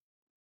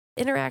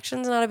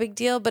 interactions, not a big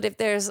deal. But if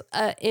there's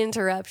an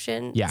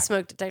interruption, the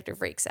smoke detector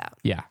freaks out.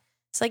 Yeah.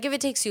 It's like if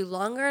it takes you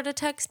longer to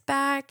text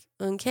back,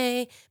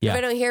 okay. If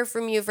I don't hear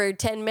from you for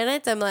 10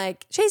 minutes, I'm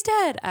like, she's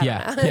dead. I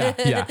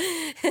don't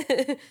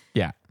know.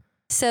 Yeah.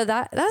 So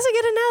that's a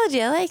good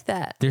analogy. I like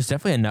that. There's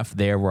definitely enough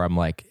there where I'm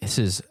like, this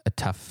is a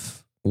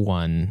tough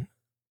one,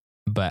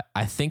 but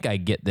I think I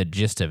get the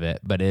gist of it.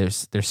 But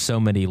there's so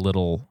many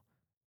little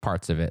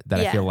parts of it that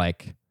I feel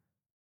like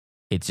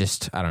it's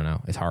just, I don't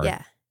know. It's hard.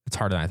 Yeah. It's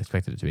harder than I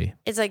expected it to be.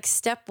 It's like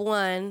step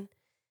 1,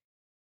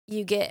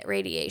 you get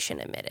radiation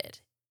emitted.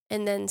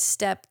 And then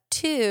step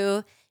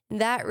 2,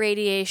 that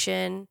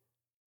radiation,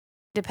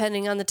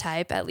 depending on the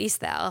type, at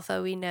least the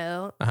alpha, we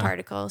know,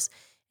 particles,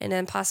 and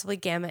then possibly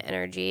gamma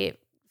energy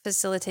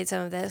facilitates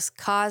some of this,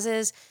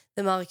 causes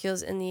the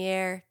molecules in the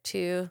air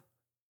to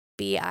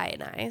be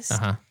ionized.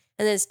 And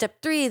then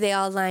step 3, they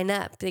all line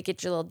up. They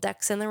get your little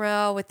ducks in the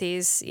row with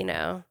these,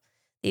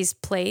 these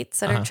plates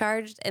that are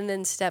charged. And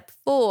then step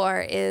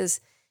 4 is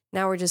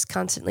now we're just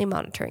constantly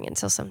monitoring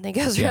until something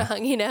goes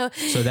wrong,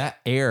 So that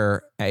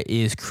air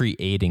is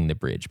creating the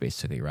bridge,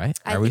 basically, right?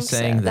 Are we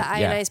saying so. The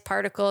ionized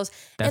particles?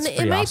 That's and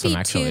it might awesome, be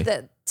actually. too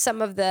that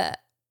some of the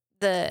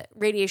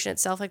radiation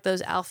itself, like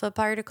those alpha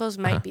particles,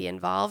 might be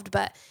involved.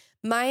 But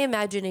my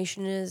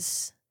imagination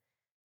is,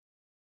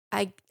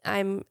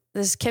 I'm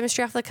this is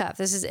chemistry off the cuff.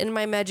 This is in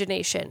my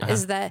imagination.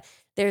 Is that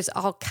there's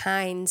all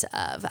kinds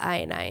of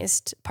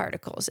ionized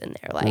particles in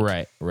there.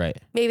 Like right.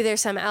 Maybe there's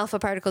some alpha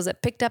particles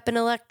that picked up an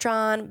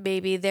electron.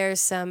 Maybe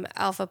there's some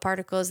alpha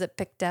particles that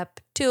picked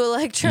up 2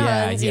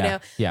 electrons.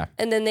 Yeah.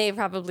 And then they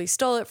probably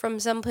stole it from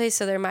someplace.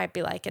 So there might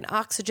be like an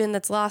oxygen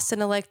that's lost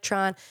an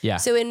electron. Yeah.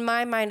 So in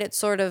my mind, it's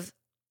sort of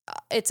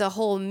it's a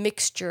whole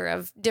mixture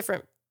of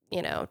different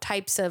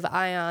types of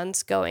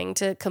ions going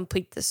to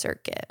complete the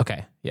circuit.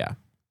 Okay. Yeah.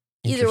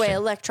 Either way,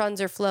 electrons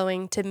are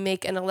flowing to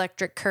make an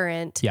electric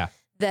current. Yeah.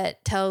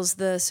 That tells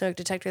the smoke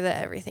detector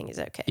that everything is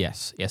okay.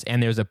 Yes.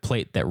 And there's a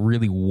plate that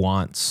really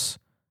wants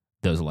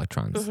those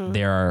electrons.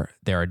 There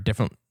are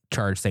different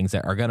charged things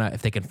that are gonna,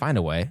 if they can find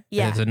a way,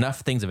 if there's enough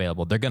things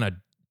available, they're gonna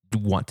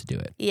want to do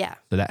it. Yeah.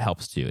 So that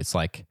helps too. It's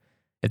like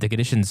if the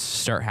conditions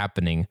start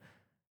happening,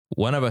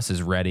 one of us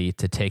is ready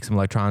to take some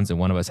electrons and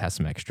one of us has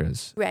some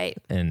extras. Right.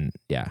 And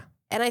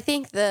And I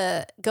think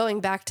going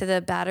back to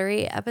the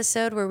battery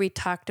episode where we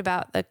talked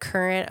about the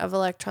current of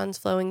electrons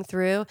flowing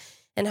through,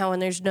 and how when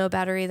there's no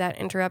battery that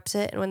interrupts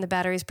it, and when the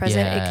battery's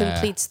present, it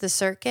completes the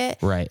circuit.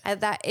 Right.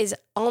 That is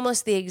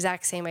almost the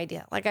exact same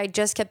idea. Like I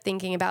just kept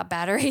thinking about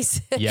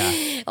batteries.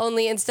 Yeah.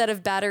 Only instead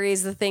of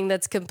batteries, the thing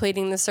that's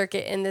completing the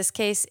circuit in this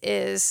case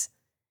is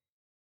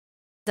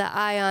the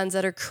ions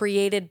that are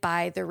created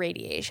by the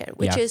radiation,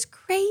 which is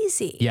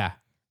crazy. Yeah.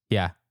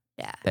 Yeah.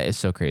 Yeah. That is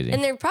so crazy.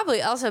 And there are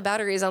probably also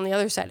batteries on the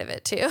other side of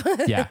it too.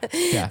 Yeah.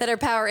 That are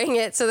powering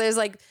it. So there's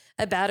like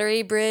a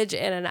battery bridge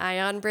and an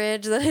ion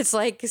bridge that it's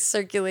like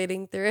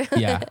circulating through.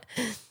 Yeah.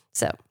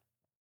 So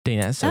dang,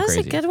 that's so that was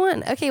crazy. a good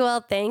one. Okay,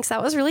 well, thanks.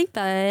 That was really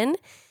fun.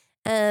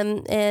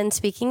 And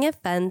speaking of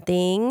fun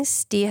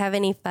things, do you have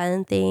any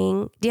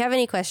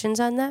questions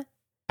on that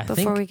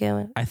before we go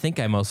in? I think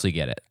I mostly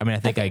get it. I mean, I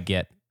think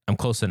I'm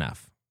close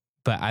enough.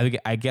 But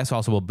I guess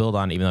also we'll build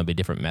on, even though it'll be a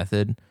different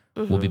method,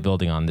 we'll be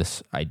building on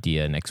this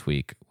idea next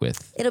week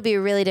with... It'll be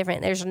really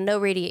different. There's no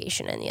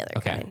radiation in the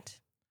other kind.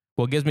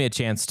 Well, it gives me a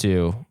chance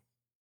to,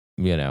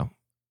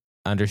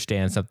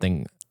 understand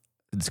something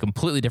that's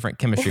completely different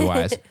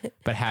chemistry-wise,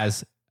 but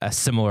has a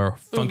similar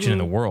function in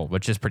the world,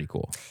 which is pretty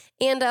cool.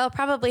 And I'll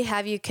probably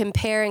have you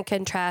compare and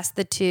contrast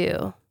the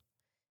two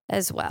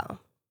as well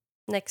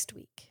next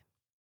week.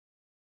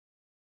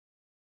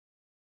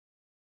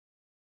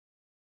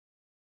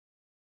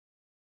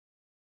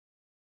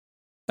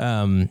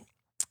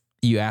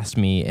 You asked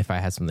me if I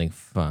had something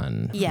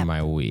fun for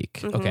my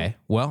week. Okay.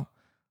 Well,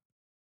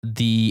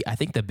 I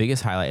think the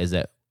biggest highlight is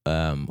that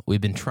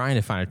we've been trying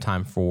to find a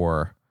time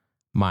for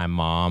my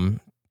mom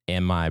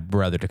and my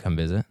brother to come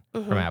visit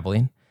from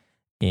Abilene.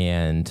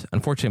 And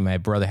unfortunately, my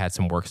brother had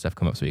some work stuff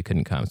come up, so he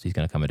couldn't come. So he's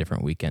going to come a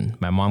different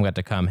weekend. My mom got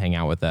to come hang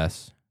out with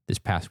us this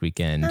past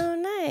weekend. Oh,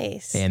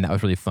 nice. And that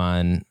was really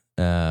fun.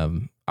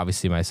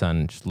 Obviously, my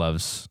son just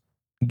loves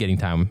getting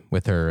time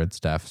with her and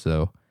stuff.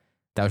 So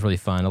that was really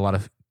fun. A lot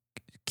of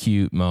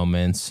cute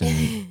moments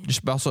and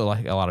just also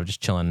like a lot of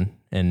just chilling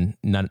and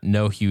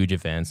no huge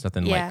events,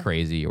 nothing like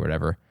crazy or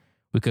whatever.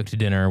 We cooked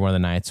dinner one of the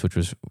nights, which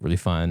was really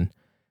fun.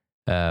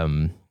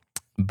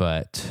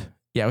 But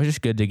yeah, it was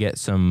just good to get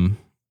some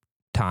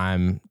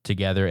time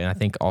together. And I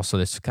think also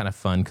this is kind of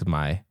fun because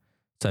my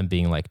son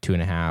being like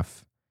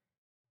 2.5,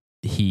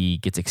 he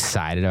gets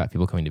excited about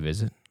people coming to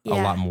visit a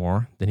lot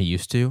more than he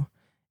used to.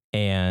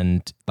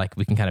 And like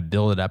we can kind of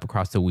build it up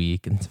across the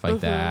week and stuff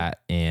like that.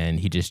 And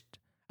he just,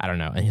 I don't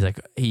know. And he's like,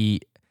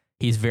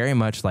 he's very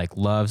much like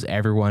loves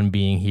everyone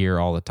being here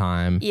all the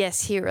time.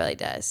 Yes, he really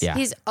does. Yeah.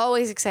 He's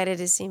always excited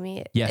to see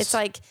me. Yes. It's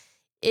like,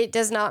 it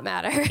does not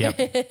matter.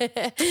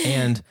 Yep.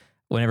 And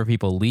whenever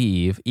people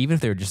leave, even if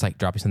they're just like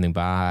dropping something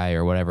by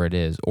or whatever it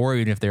is, or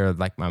even if they're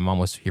like, my mom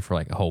was here for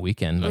like a whole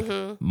weekend,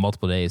 like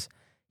multiple days,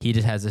 he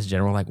just has this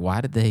general, like,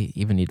 why did they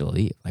even need to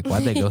leave? Like,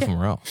 why'd they go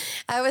somewhere else?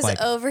 I was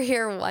over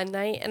here one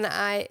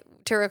night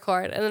to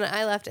record, and then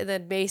I left, and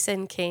then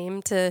Mason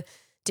came to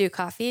do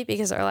coffee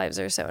because our lives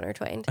are so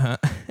intertwined.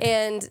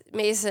 And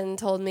Mason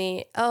told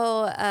me,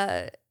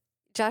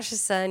 Josh's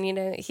son,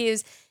 he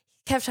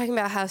kept talking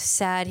about how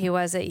sad he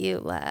was that you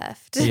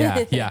left.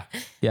 Yeah.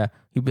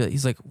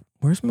 He's like,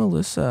 where's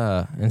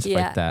Melissa? And stuff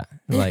like that.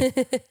 Like,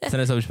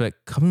 sometimes I'll just be like,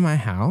 come to my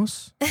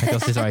house. Like, I'll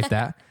say something like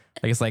that.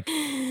 Like, it's like,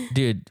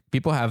 dude,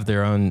 people have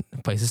their own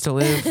places to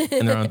live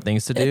and their own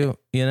things to do,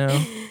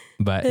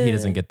 But he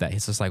doesn't get that.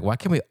 He's just like, why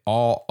can't we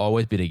all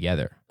always be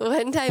together?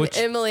 One time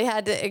Emily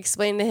had to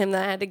explain to him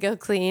that I had to go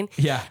clean.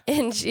 Yeah.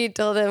 And she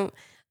told him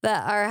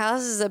that our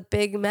house is a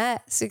big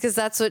mess because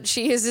that's what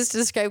she uses to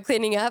describe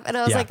cleaning up. And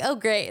I was like, oh,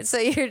 great. So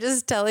you're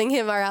just telling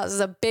him our house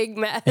is a big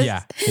mess.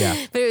 Yeah.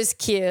 But it was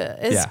cute.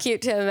 It's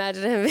cute to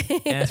imagine him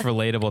being. And it's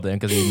relatable to him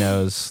because he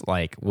knows,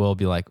 like, we'll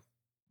be like,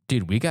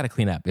 dude, we got to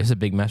clean up. It's a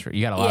big mess.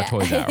 You got a lot of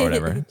toys out or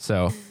whatever.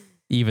 So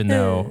even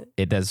though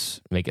it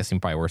does make it seem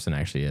probably worse than it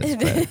actually is,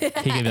 but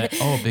he can be like,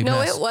 oh, big mess.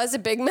 No, it was a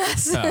big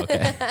mess. Oh,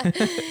 okay.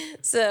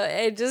 So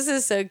it just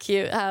is so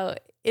cute how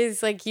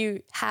it's like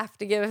you have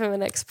to give him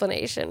an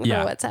explanation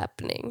for what's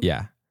happening.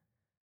 Yeah.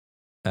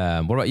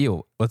 What about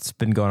you? What's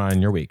been going on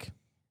in your week?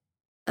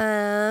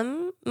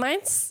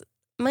 Mine's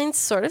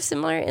sort of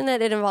similar in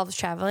that it involves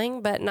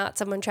traveling, but not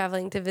someone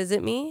traveling to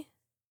visit me.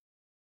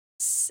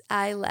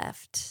 I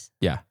left.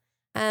 Yeah.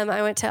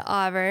 I went to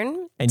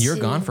Auburn. And you're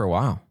gone for a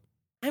while.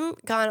 I'm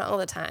gone all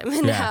the time.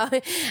 Now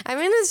I'm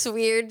in this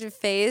weird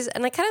phase,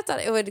 and I kind of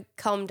thought it would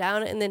calm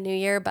down in the new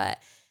year, but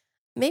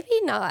maybe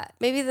not.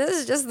 Maybe this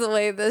is just the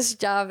way this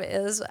job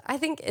is. I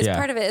think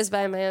part of it is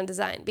by my own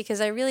design because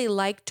I really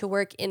like to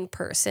work in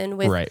person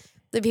with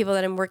the people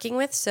that I'm working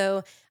with.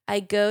 So I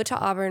go to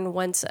Auburn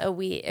once a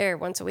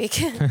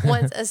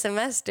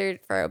semester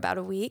for about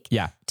a week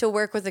to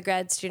work with the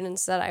grad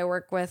students that I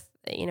work with,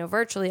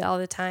 virtually all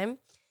the time.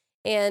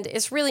 And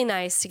it's really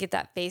nice to get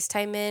that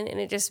FaceTime in, and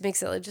it just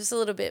makes it just a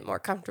little bit more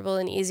comfortable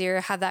and easier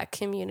to have that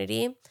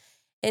community.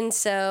 And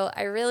so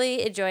I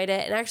really enjoyed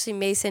it. And actually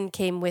Mason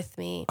came with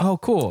me. Oh,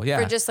 cool. Yeah.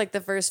 For just like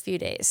the first few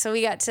days. So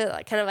we got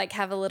to kind of like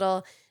have a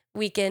little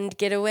weekend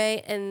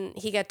getaway, and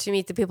he got to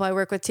meet the people I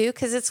work with too.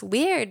 Cause it's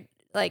weird.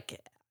 Like,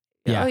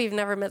 you've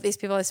never met these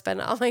people I spend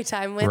all my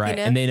time with, Right.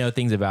 And they know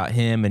things about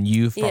him, and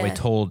you've probably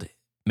told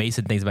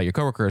Mason things about your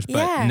coworkers,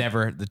 but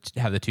never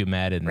have the two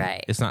met. And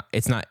it's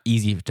not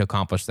easy to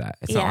accomplish that.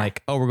 It's not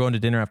like, oh, we're going to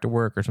dinner after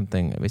work or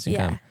something. Mason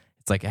come.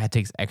 It's like it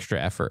takes extra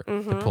effort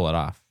to pull it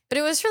off. But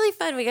it was really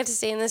fun. We got to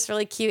stay in this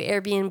really cute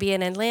Airbnb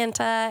in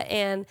Atlanta.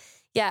 And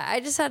I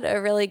just had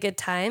a really good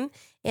time.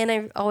 And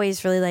I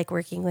always really like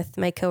working with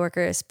my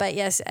coworkers. But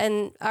yes,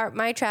 and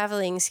my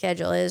traveling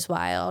schedule is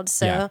wild.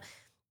 So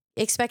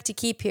expect to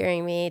keep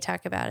hearing me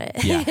talk about it.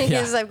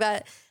 Because I've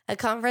got a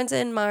conference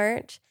in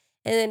March.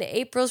 And then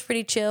April's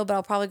pretty chill, but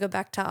I'll probably go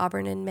back to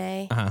Auburn in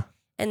May.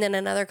 And then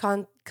another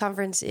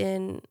conference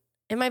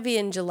it might be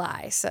in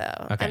July.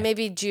 So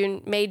maybe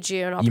May,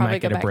 June, I'll probably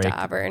go back to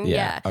Auburn.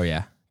 Oh,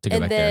 yeah. To go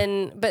and back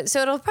then, there.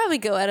 So it'll probably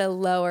go at a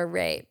lower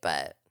rate,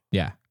 but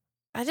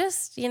I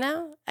just,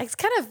 it's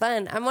kind of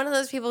fun. I'm one of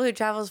those people who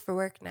travels for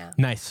work now.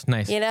 Nice.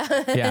 But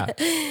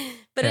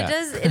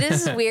it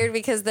is weird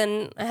because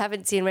then I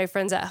haven't seen my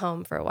friends at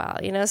home for a while,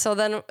 So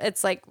then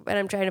it's like when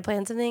I'm trying to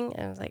plan something,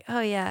 I was like, oh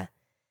yeah,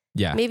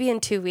 maybe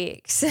in 2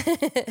 weeks.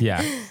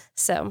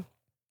 So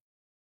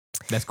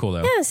that's cool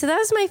though. Yeah. So that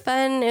was my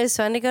fun. It was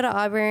fun to go to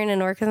Auburn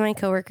and work with my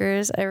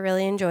coworkers. I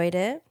really enjoyed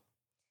it.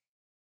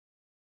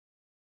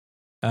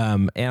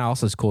 And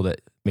also it's cool that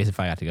Mason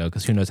finally got to go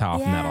because who knows how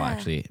often that'll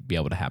actually be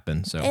able to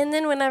happen. So, and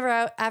then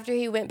after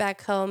he went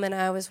back home and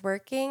I was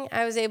working,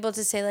 I was able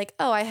to say like,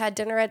 oh, I had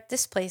dinner at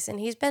this place and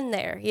he's been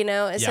there,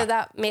 So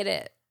that made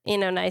it,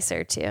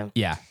 nicer too.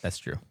 Yeah, that's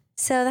true.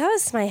 So that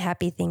was my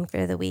happy thing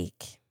for the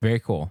week. Very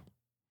cool.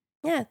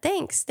 Yeah,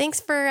 thanks. Thanks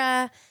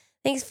for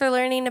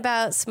learning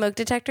about smoke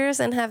detectors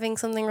and having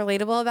something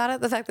relatable about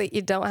it. The fact that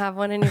you don't have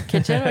one in your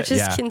kitchen, which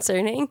is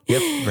concerning.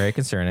 Yep, very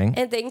concerning.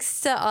 And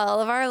thanks to all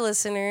of our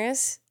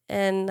listeners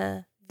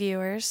and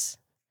viewers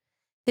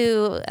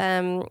who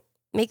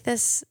make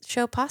this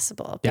show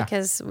possible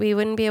because we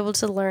wouldn't be able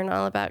to learn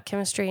all about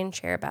chemistry and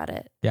share about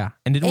it. Yeah.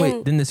 And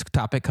didn't this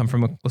topic come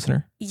from a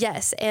listener?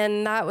 Yes.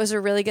 And that was a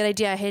really good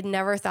idea. I had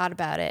never thought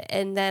about it.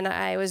 And then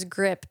I was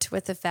gripped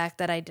with the fact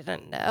that I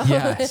didn't know.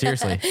 Yeah,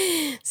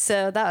 seriously.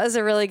 So that was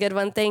a really good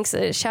one. Thanks.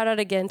 Shout out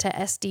again to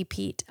SD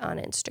Pete on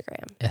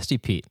Instagram.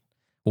 SD Pete.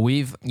 Well,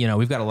 we've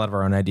got a lot of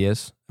our own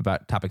ideas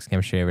about topics of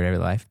chemistry in everyday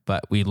life,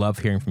 but we love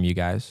hearing from you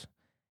guys.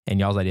 And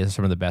y'all's ideas are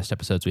some of the best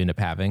episodes we end up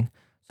having.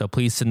 So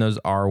please send those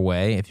our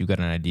way. If you've got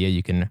an idea,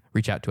 you can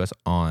reach out to us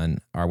on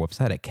our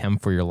website at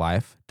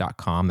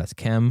chemforyourlife.com. That's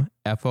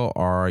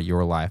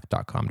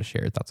chemforyourlife.com to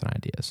share your thoughts and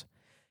ideas.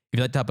 If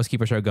you'd like to help us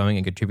keep our show going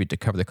and contribute to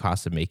cover the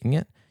cost of making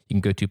it, you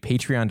can go to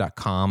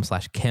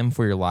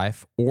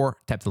patreon.com/chemforyourlife or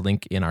tap the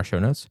link in our show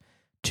notes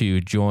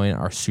to join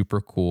our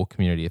super cool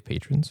community of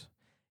patrons.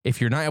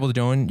 If you're not able to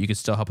join, you can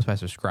still help us by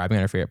subscribing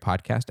on our favorite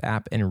podcast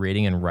app and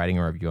rating and writing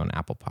a review on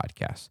Apple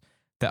Podcasts.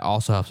 That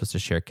also helps us to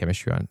share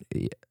chemistry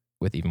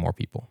with even more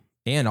people.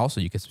 And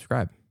also you can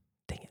subscribe.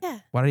 Dang it. Yeah.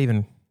 Why did I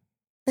even...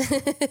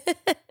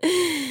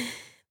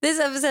 This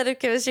episode of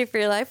Chemistry for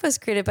Your Life was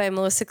created by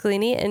Melissa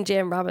Collini and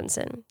Jam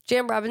Robinson.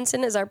 Jam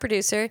Robinson is our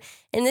producer,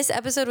 and this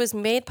episode was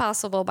made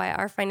possible by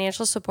our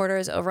financial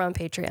supporters over on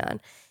Patreon.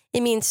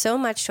 It means so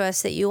much to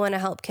us that you want to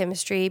help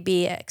chemistry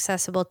be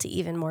accessible to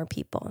even more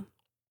people.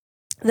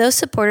 Those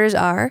supporters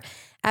are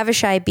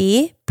Avishai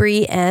B.,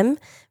 Bree M.,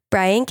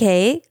 Brian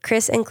K.,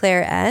 Chris and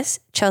Claire S.,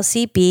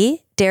 Chelsea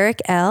B.,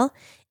 Derek L.,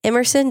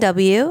 Emerson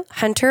W.,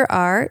 Hunter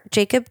R.,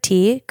 Jacob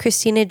T.,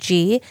 Christina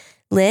G.,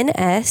 Lynn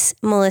S.,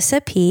 Melissa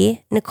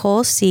P.,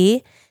 Nicole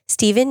C.,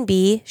 Stephen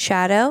B.,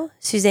 Shadow,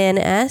 Suzanne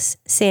S.,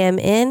 Sam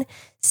N.,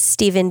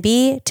 Stephen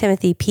B.,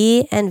 Timothy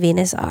P., and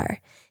Venus R.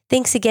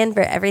 Thanks again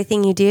for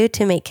everything you do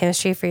to make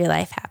Chemistry for Your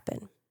Life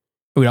happen.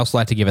 We'd also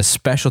like to give a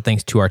special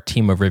thanks to our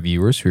team of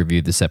reviewers who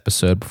reviewed this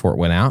episode before it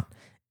went out.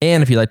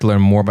 And if you'd like to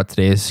learn more about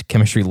today's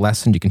chemistry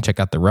lesson, you can check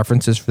out the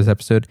references for this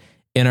episode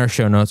in our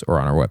show notes or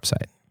on our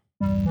website.